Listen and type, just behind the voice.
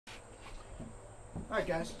Alright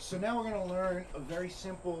guys, so now we're going to learn a very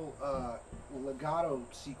simple legato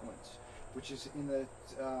sequence, which is in the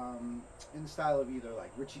style of either like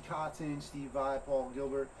Richie Kotzen, Steve Vai,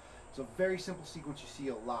 Gilbert. It's a very simple sequence you see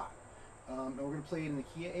a lot. And we're going to play it in the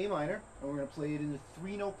key of A minor, and we're going to play it in the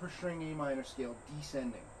 3-note per string A minor scale,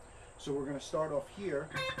 descending. So we're going to start off here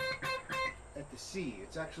at the C.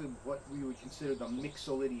 It's actually what we would consider the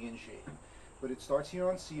Mixolydian shape. But it starts here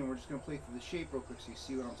on C, and we're just going to play through the shape real quick so you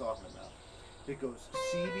see what I'm talking about. It goes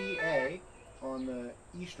C, B, A on the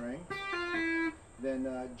E string, then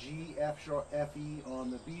G, F, F, E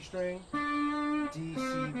on the B string, D,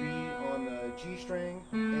 C, B on the G string,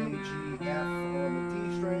 A, G, F on the D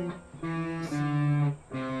string, E, D,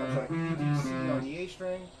 C on the A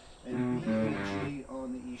string, and B, A, G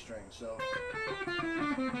on the E string. So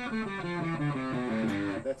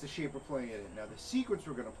that's the shape we're playing it in. Now the sequence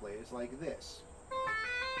we're going to play is like this.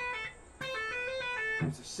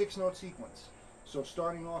 It's a 6-note sequence. So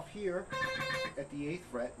starting off here at the 8th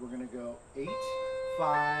fret, we're going to go 8,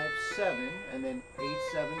 5, 7, and then 8,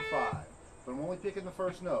 7, 5. But I'm only picking the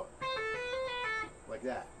first note. Like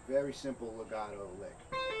that. Very simple legato lick.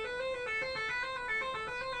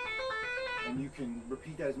 And you can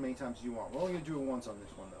repeat that as many times as you want. We're only going to do it once on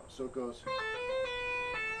this one though. So it goes.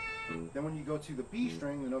 Then when you go to the B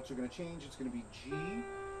string, the notes are going to change. It's going to be G,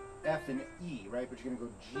 F, and E, right? But you're going to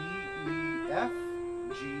go G, E, F,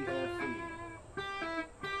 G, F, E.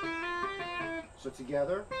 So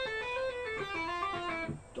together,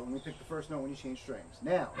 don't only pick the first note when you change strings.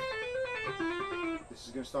 Now, this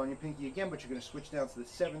is going to start on your pinky again, but you're going to switch down to the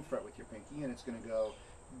 7th fret with your pinky, and it's going to go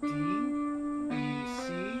D, B,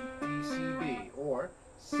 C, D, C, B, or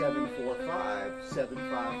 7, 4, 5, 7,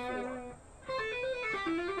 5, 4.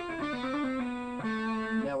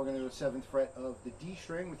 Now we're going to go to the 7th fret of the D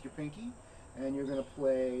string with your pinky, and you're going to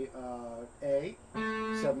play A,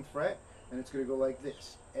 7th fret, and it's going to go like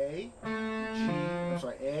this. A, G, I'm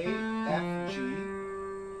sorry, A, F, G,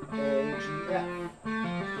 A, G, F.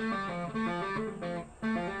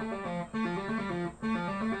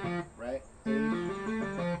 Right? A,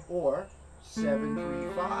 or 7,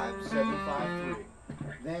 3, 5, 7, 5, 3.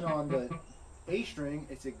 Then on the A string,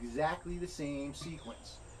 it's exactly the same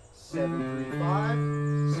sequence. 7, 3, 5,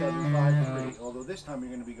 7, 5, 3. Although this time you're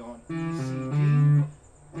going to be going E, C,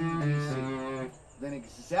 D, E, D, C. Then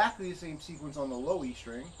exactly the same sequence on the low E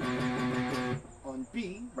string, on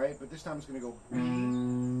B, right? But this time it's going to go B,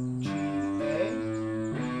 G, A,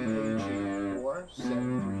 G, or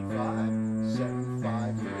 7, 3, 5, 7,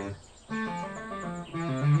 5,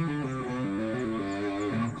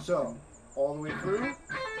 3. So, all the way through,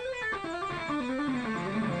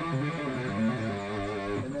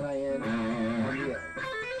 and then I end on the A.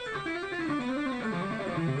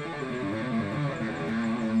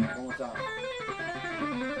 One more time.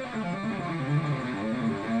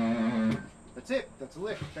 That's it. That's a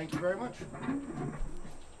lick. Thank you very much.